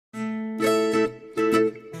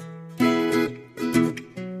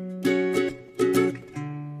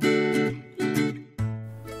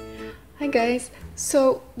guys,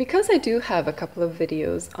 so because I do have a couple of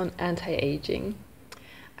videos on anti-aging,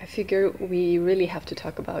 I figure we really have to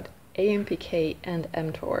talk about AMPK and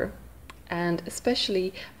mTOR, and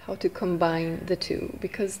especially how to combine the two,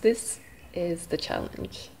 because this is the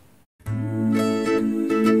challenge.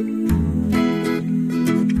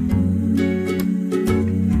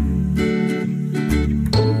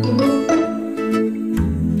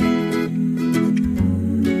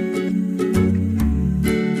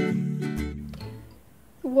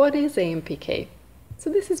 What is AMPK? So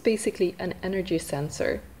this is basically an energy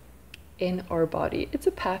sensor in our body. It's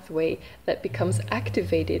a pathway that becomes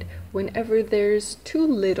activated whenever there's too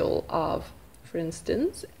little of, for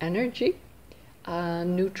instance, energy,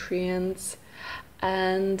 nutrients,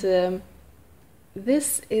 and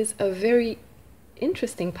this is a very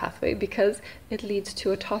interesting pathway because it leads to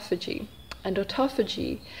autophagy. And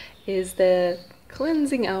autophagy is the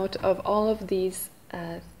cleansing out of all of these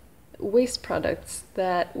waste products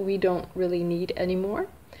that we don't really need anymore.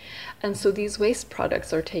 And so these waste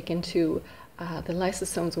products are taken to the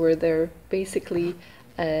lysosomes, where they're basically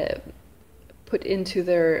put into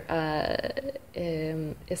their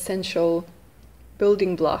essential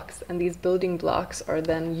building blocks, and these building blocks are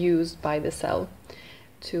then used by the cell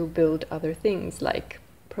to build other things, like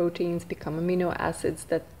proteins become amino acids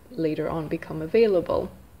that later on become available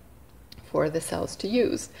for the cells to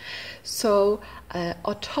use. So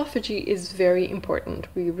autophagy is very important.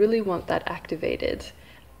 We really want that activated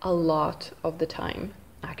a lot of the time,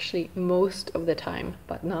 actually most of the time,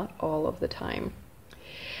 but not all of the time.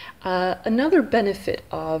 Another benefit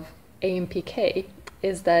of AMPK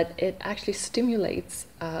is that it actually stimulates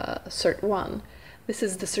SIRT1. This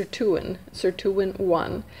is the sirtuin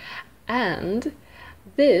 1, and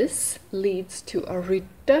this leads to a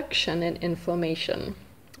reduction in inflammation,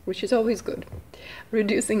 which is always good.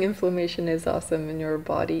 Reducing inflammation is awesome in your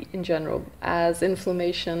body in general, as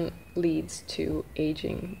inflammation leads to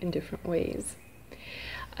aging in different ways.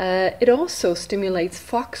 It also stimulates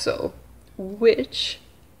FOXO, which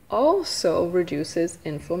also reduces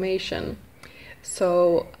inflammation.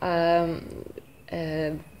 So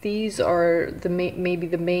these are maybe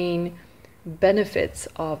the main benefits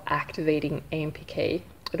of activating AMPK.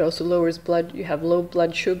 It also lowers blood. You have low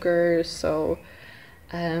blood sugar, so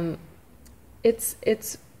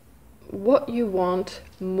it's what you want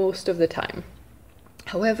most of the time.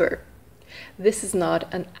 However, this is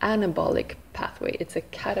not an anabolic pathway, it's a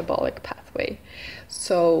catabolic pathway.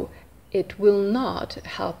 So it will not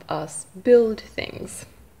help us build things.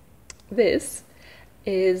 This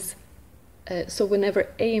is, so whenever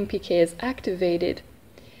AMPK is activated,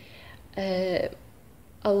 a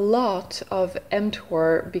lot of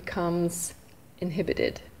mTOR becomes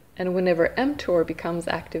inhibited. And whenever mTOR becomes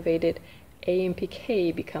activated,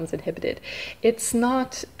 AMPK becomes inhibited. It's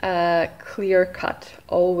not clear-cut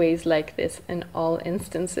always like this in all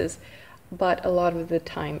instances, but a lot of the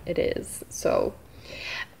time it is. So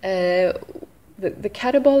the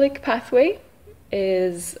catabolic pathway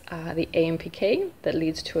is the AMPK that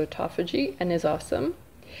leads to autophagy and is awesome.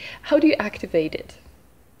 How do you activate it?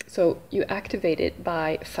 So you activate it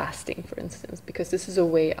by fasting, for instance, because this is a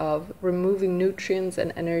way of removing nutrients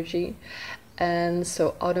and energy, and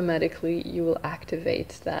so automatically you will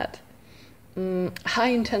activate that. High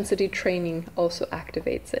intensity training also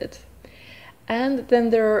activates it. And then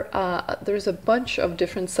there's a bunch of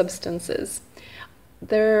different substances.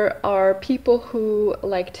 There are people who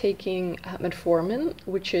like taking metformin,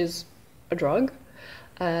 which is a drug.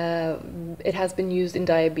 It has been used in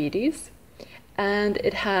diabetes, and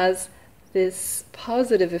it has this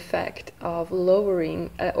positive effect of lowering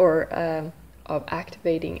of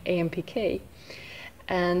activating AMPK,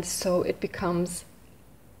 and so it becomes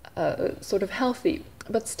sort of healthy.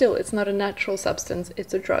 But still, it's not a natural substance,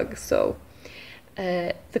 it's a drug. So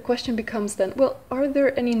the question becomes then, well, are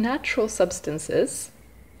there any natural substances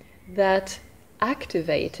that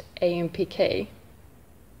activate AMPK,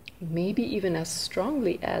 maybe even as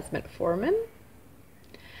strongly as metformin?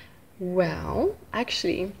 Well,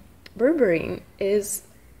 actually, berberine is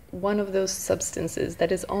one of those substances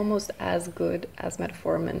that is almost as good as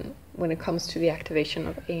metformin when it comes to the activation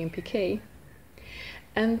of AMPK.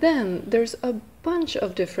 And then there's a bunch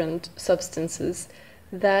of different substances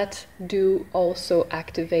that do also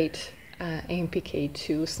activate AMPK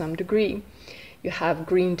to some degree. You have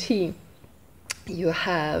green tea, you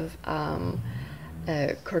have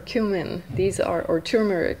curcumin, or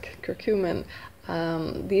turmeric, curcumin.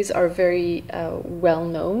 These are very well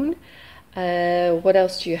known. What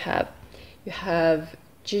else do you have? You have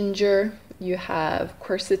ginger, you have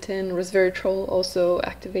quercetin, resveratrol also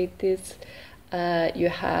activate this. You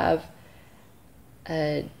have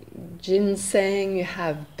ginseng, you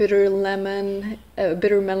have bitter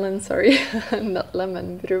melon, sorry, not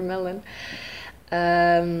lemon, bitter melon.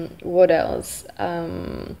 What else?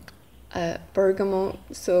 Bergamot,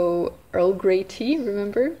 so Earl Grey tea,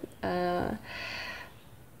 remember?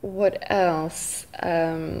 What else?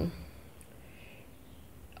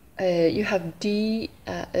 You have DHA,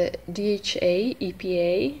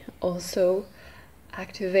 EPA, also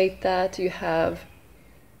activate that. You have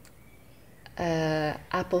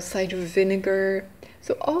apple cider vinegar.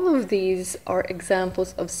 So all of these are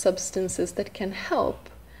examples of substances that can help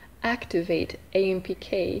activate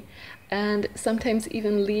AMPK and sometimes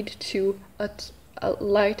even lead to a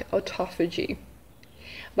light autophagy.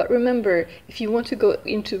 But remember, if you want to go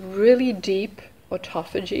into really deep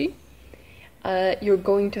autophagy, you're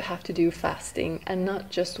going to have to do fasting, and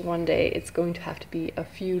not just one day. It's going to have to be a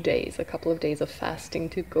few days, a couple of days of fasting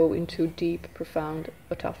to go into deep, profound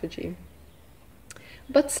autophagy.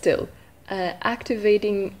 But still,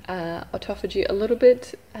 activating autophagy a little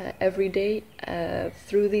bit every day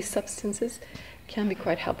through these substances can be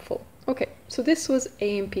quite helpful. Okay, so this was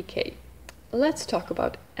AMPK. Let's talk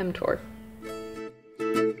about mTOR.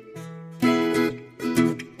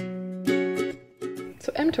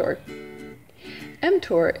 So mTOR.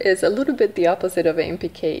 mTOR is a little bit the opposite of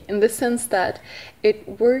AMPK in the sense that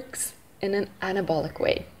it works in an anabolic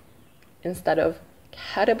way. Instead of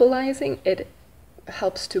catabolizing, it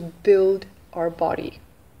helps to build our body.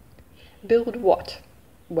 Build what?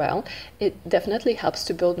 Well, it definitely helps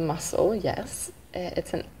to build muscle, yes.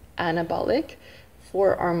 It's an anabolic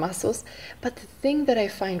for our muscles. But the thing that I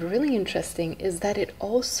find really interesting is that it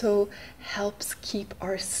also helps keep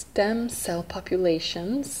our stem cell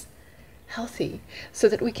populations healthy so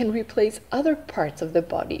that we can replace other parts of the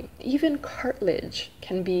body. Even cartilage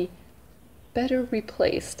can be better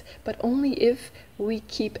replaced, but only if we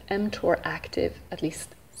keep mTOR active at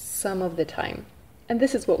least some of the time. And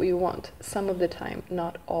this is what we want, some of the time,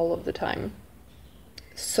 not all of the time.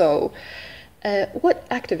 So, what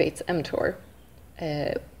activates mTOR?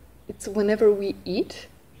 It's whenever we eat.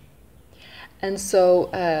 And so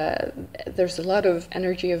there's a lot of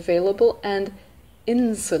energy available, and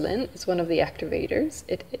insulin is one of the activators.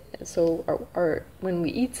 When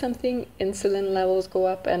we eat something, insulin levels go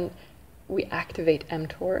up and we activate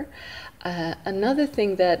mTOR. Another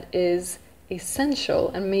thing that is essential,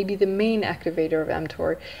 and maybe the main activator of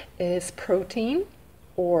mTOR, is protein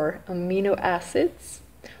or amino acids,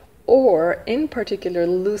 or in particular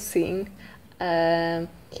leucine and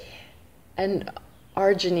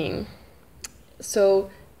arginine.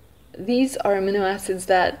 So these are amino acids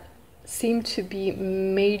that seem to be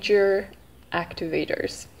major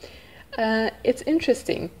activators. It's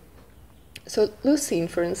interesting. So leucine,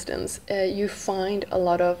 for instance, you find a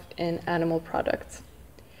lot of in animal products.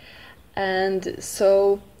 And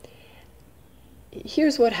so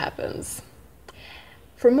here's what happens.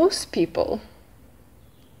 For most people,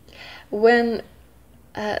 when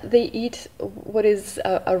they eat what is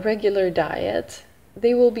a regular diet,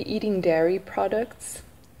 they will be eating dairy products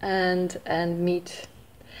and meat.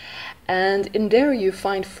 And in dairy you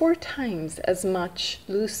find 4 times as much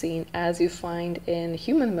leucine as you find in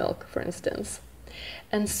human milk, for instance.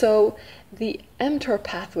 And so the mTOR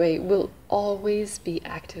pathway will always be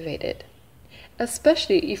activated,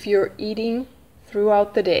 especially if you're eating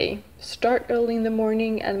throughout the day. Start early in the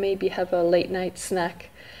morning and maybe have a late night snack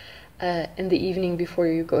in the evening before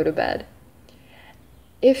you go to bed.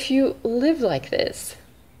 If you live like this,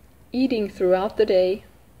 eating throughout the day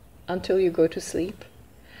until you go to sleep,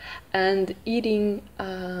 and eating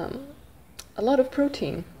a lot of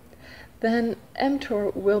protein, then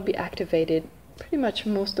mTOR will be activated pretty much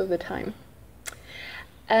most of the time.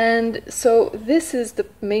 And so this is the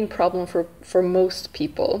main problem for most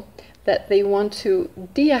people, that they want to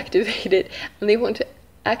deactivate it and they want to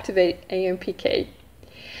activate AMPK.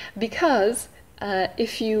 Because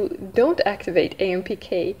if you don't activate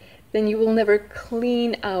AMPK, then you will never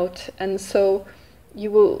clean out, and so you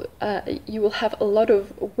will have a lot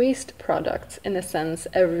of waste products, in a sense,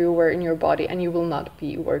 everywhere in your body, and you will not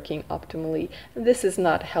be working optimally. This is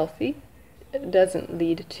not healthy. It doesn't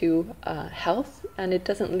lead to health, and it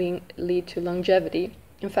doesn't lead to longevity.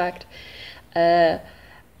 In fact,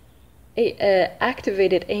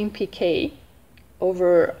 activated AMPK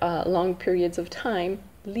over long periods of time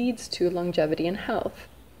leads to longevity and health.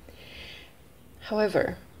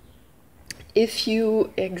 However, if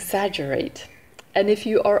you exaggerate, and if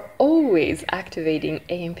you are always activating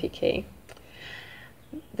AMPK,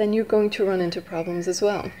 then you're going to run into problems as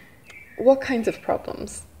well. What kinds of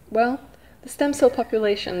problems? Well, the stem cell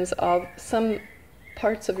populations of some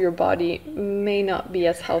parts of your body may not be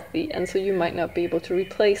as healthy, and so you might not be able to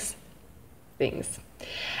replace things.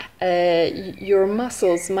 Your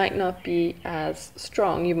muscles might not be as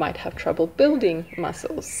strong. You might have trouble building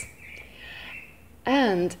muscles.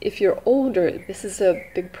 And if you're older, this is a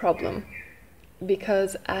big problem,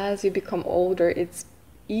 because as you become older, it's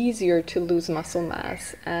easier to lose muscle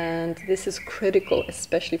mass, and this is critical,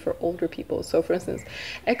 especially for older people. So for instance,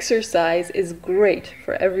 exercise is great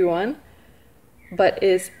for everyone, but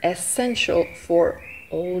is essential for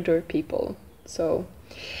older people. So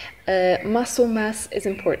muscle mass is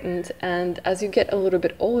important, and as you get a little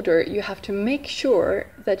bit older, you have to make sure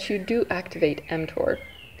that you do activate mTOR.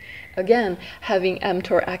 Again, having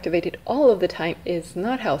mTOR activated all of the time is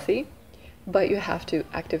not healthy, but you have to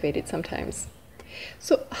activate it sometimes.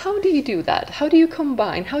 So how do you do that? How do you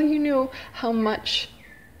combine? How do you know how much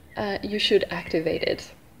you should activate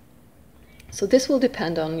it? So this will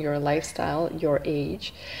depend on your lifestyle, your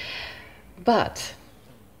age, but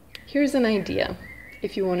here's an idea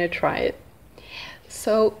if you want to try it.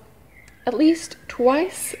 So at least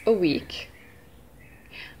twice a week,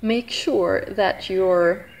 make sure that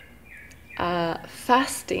you're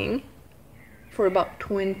fasting for about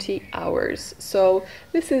 20 hours. So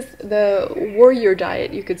this is the warrior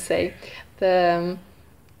diet, you could say, the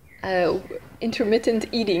intermittent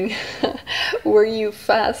eating, where you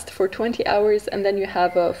fast for 20 hours and then you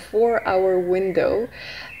have a 4-hour window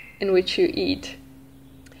in which you eat.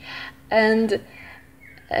 And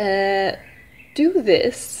do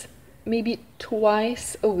this maybe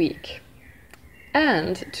twice a week.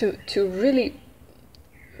 And to really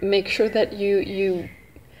make sure that you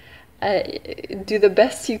do the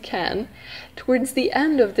best you can, towards the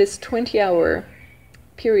end of this 20-hour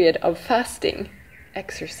period of fasting,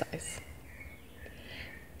 exercise.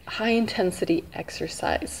 High intensity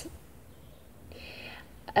exercise.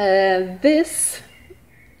 This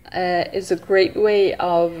is a great way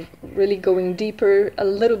of really going deeper, a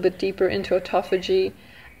little bit deeper into autophagy,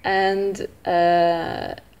 and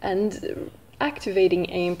activating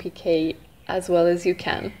AMPK as well as you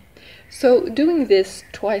can. So doing this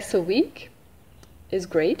twice a week is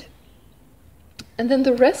great. And then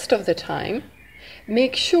the rest of the time,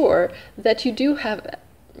 make sure that you do have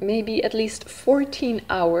maybe at least 14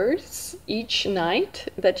 hours each night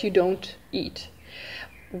that you don't eat.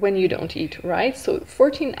 When you don't eat, right? So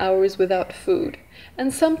 14 hours without food.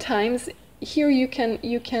 And sometimes here you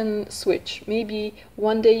can switch. Maybe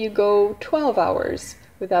one day you go 12 hours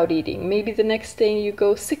without eating. Maybe the next day you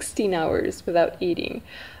go 16 hours without eating.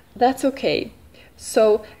 That's okay.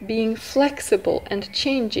 So being flexible and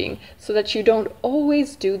changing so that you don't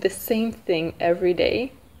always do the same thing every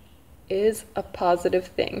day is a positive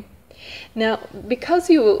thing. Now, because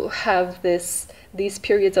you have these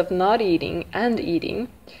periods of not eating and eating,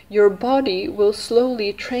 your body will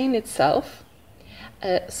slowly train itself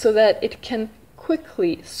so that it can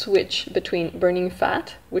quickly switch between burning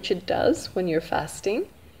fat, which it does when you're fasting,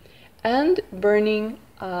 and burning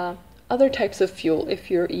other types of fuel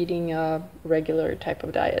if you're eating a regular type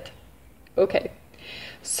of diet. Okay,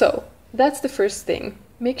 so that's the first thing.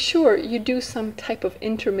 Make sure you do some type of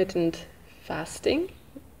intermittent fasting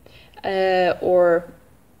or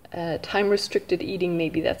time-restricted eating,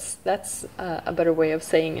 maybe that's a better way of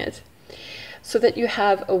saying it, so that you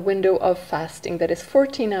have a window of fasting that is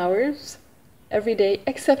 14 hours every day,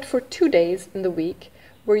 except for 2 days in the week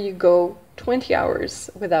where you go 20 hours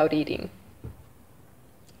without eating.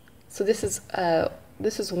 So this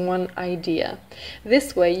is one idea.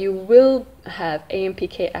 This way you will have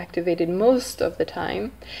AMPK activated most of the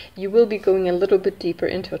time. You will be going a little bit deeper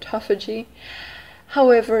into autophagy.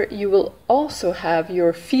 However, you will also have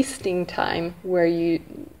your feasting time where you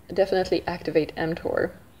definitely activate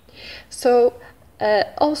mTOR. So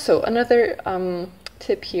also another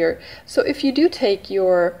tip here. So if you do take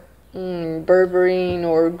your berberine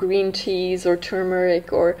or green teas or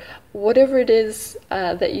turmeric or whatever it is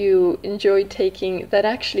that you enjoy taking that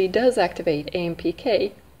actually does activate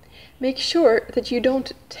AMPK, make sure that you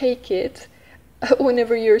don't take it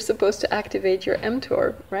whenever you're supposed to activate your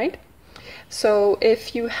mTOR, right? So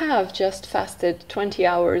if you have just fasted 20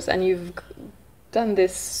 hours and you've done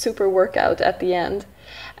this super workout at the end,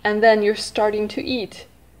 and then you're starting to eat,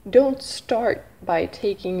 don't start by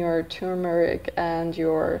taking your turmeric and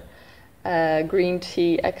your green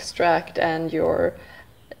tea extract and your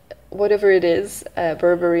whatever it is,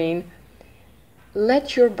 berberine.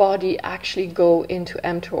 Let your body actually go into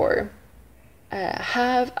mTOR.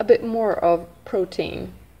 Have a bit more of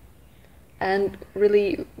protein and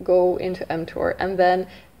really go into mTOR, and then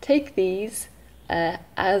take these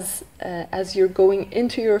as you're going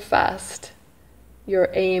into your fast, your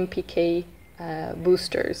AMPK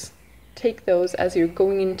boosters. Take those as you're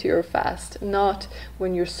going into your fast, not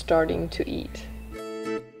when you're starting to eat.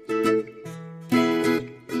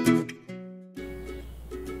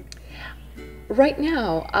 Right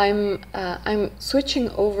now, I'm switching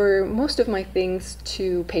over most of my things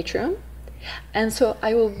to Patreon, and so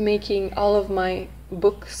I will be making all of my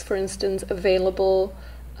books, for instance, available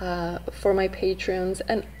for my patrons,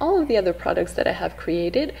 and all of the other products that I have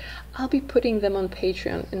created, I'll be putting them on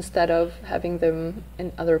Patreon instead of having them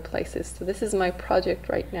in other places. So this is my project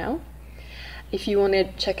right now. If you want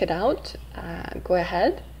to check it out, go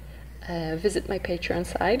ahead, visit my Patreon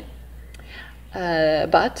site.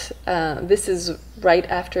 But this is right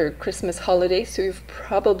after Christmas holiday, so you've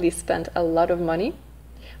probably spent a lot of money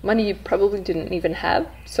you probably didn't even have.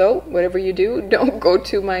 So whatever you do, don't go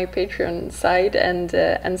to my Patreon site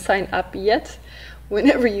and sign up yet.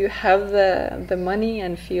 Whenever you have the money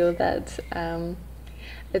and feel that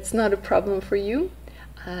it's not a problem for you,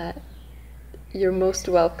 you're most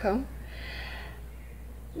welcome.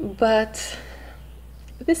 But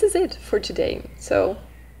this is it for today. So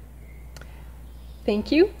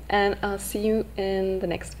thank you, and I'll see you in the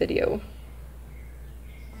next video.